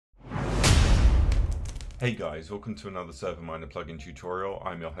Hey guys, welcome to another ServerMiner plugin tutorial.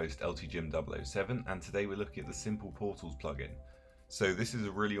 I'm your host LTJim007 and today we're looking at the Simple Portals plugin. So this is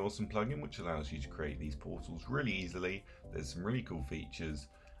a really awesome plugin which allows you to create these portals really easily. There's some really cool features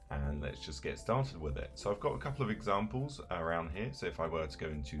and let's just get started with it. So I've got a couple of examples around here. So if I were to go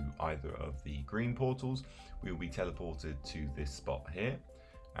into either of the green portals, we will be teleported to this spot here.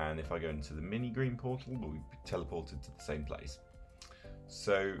 And if I go into the mini green portal, we'll be teleported to the same place.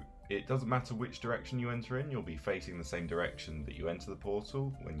 So it doesn't matter which direction you enter in, you'll be facing the same direction that you enter the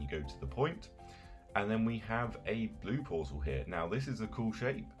portal when you go to the point. And then we have a blue portal here. Now this is a cool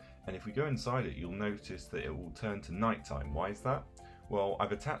shape, and if we go inside it, you'll notice that it will turn to nighttime. Why is that? Well,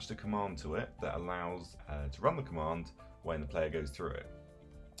 I've attached a command to it that allows to run the command when the player goes through it.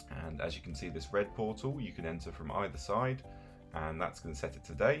 And as you can see, this red portal, you can enter from either side, and that's going to set it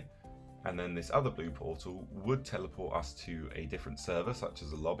to day. And then this other blue portal would teleport us to a different server, such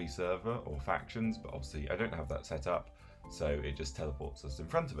as a lobby server or factions, but obviously I don't have that set up, so it just teleports us in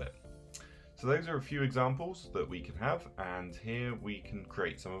front of it. So those are a few examples that we can have, and here we can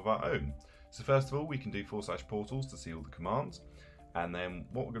create some of our own. So first of all, we can do /portals to see all the commands, and then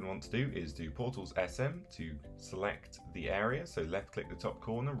what we're going to want to do is do portals SM to select the area, so left click the top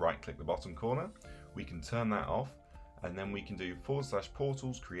corner, right click the bottom corner. We can turn that off. And then we can do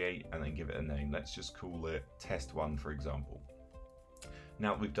 /portals create and then give it a name. Let's just call it test1, for example.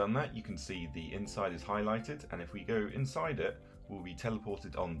 Now we've done that, you can see the inside is highlighted, and if we go inside it, we'll be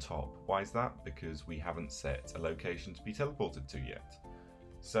teleported on top. Why is that? Because we haven't set a location to be teleported to yet.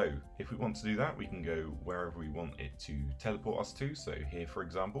 So if we want to do that, we can go wherever we want it to teleport us to, so here for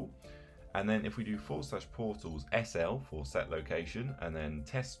example. And then if we do /portals SL for set location, and then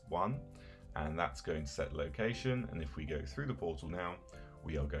test1, and that's going to set location, and if we go through the portal now,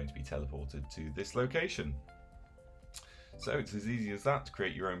 we are going to be teleported to this location. So it's as easy as that to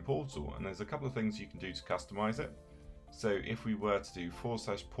create your own portal, and there's a couple of things you can do to customize it. So if we were to do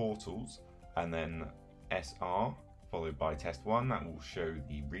 /portals and then SR followed by test1, that will show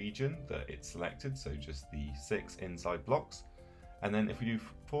the region that it's selected, so just the 6 inside blocks. And then if we do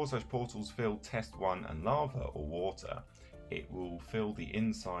 /portals fill test1 and lava or water, it will fill the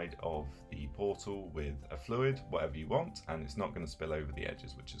inside of the portal with a fluid, whatever you want, and it's not going to spill over the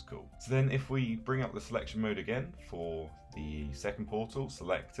edges, which is cool. So then if we bring up the selection mode again for the second portal,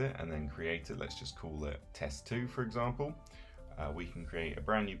 select it and then create it, let's just call it test2 for example. We can create a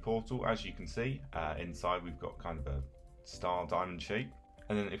brand new portal. As you can see, inside we've got kind of a star diamond shape.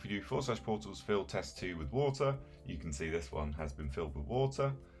 And then if we do /portals fill test2 with water, you can see this one has been filled with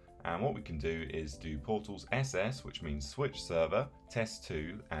water. And what we can do is do portals SS, which means switch server,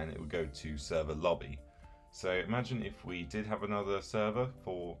 test2, and it will go to server lobby. So imagine if we did have another server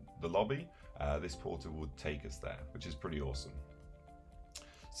for the lobby, this portal would take us there, which is pretty awesome.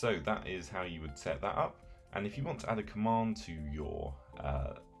 So that is how you would set that up. And if you want to add a command to your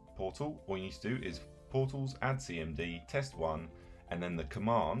portal, all you need to do is portals add CMD test1, and then the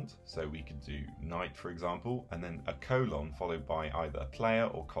command, so we could do night for example, and then a colon followed by either player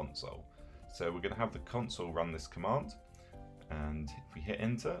or console. So we're going to have the console run this command, and if we hit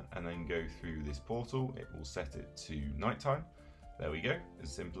enter and then go through this portal, it will set it to nighttime. There we go,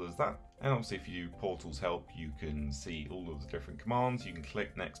 as simple as that. And obviously if you do portals help, you can see all of the different commands. You can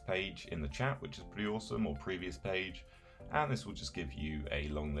click next page in the chat, which is pretty awesome, or previous page. And this will just give you a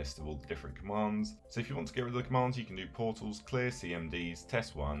long list of all the different commands. So if you want to get rid of the commands, you can do portals clear CMDs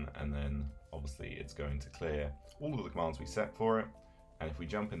test1, and then obviously it's going to clear all of the commands we set for it. And if we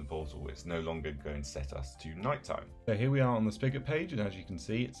jump in the portal, it's no longer going to set us to nighttime. So here we are on the spigot page, and as you can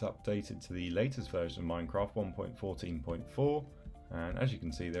see, it's updated to the latest version of Minecraft 1.14.4. And as you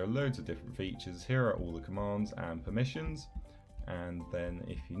can see, there are loads of different features. Here are all the commands and permissions. And then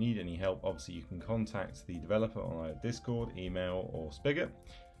if you need any help, obviously you can contact the developer on either Discord, email or Spigot.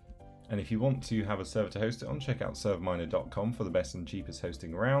 And if you want to have a server to host it on, check out ServerMiner.com for the best and cheapest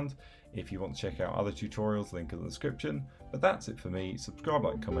hosting around. If you want to check out other tutorials, link in the description. But that's it for me. Subscribe,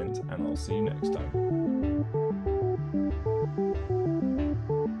 like, comment, and I'll see you next time.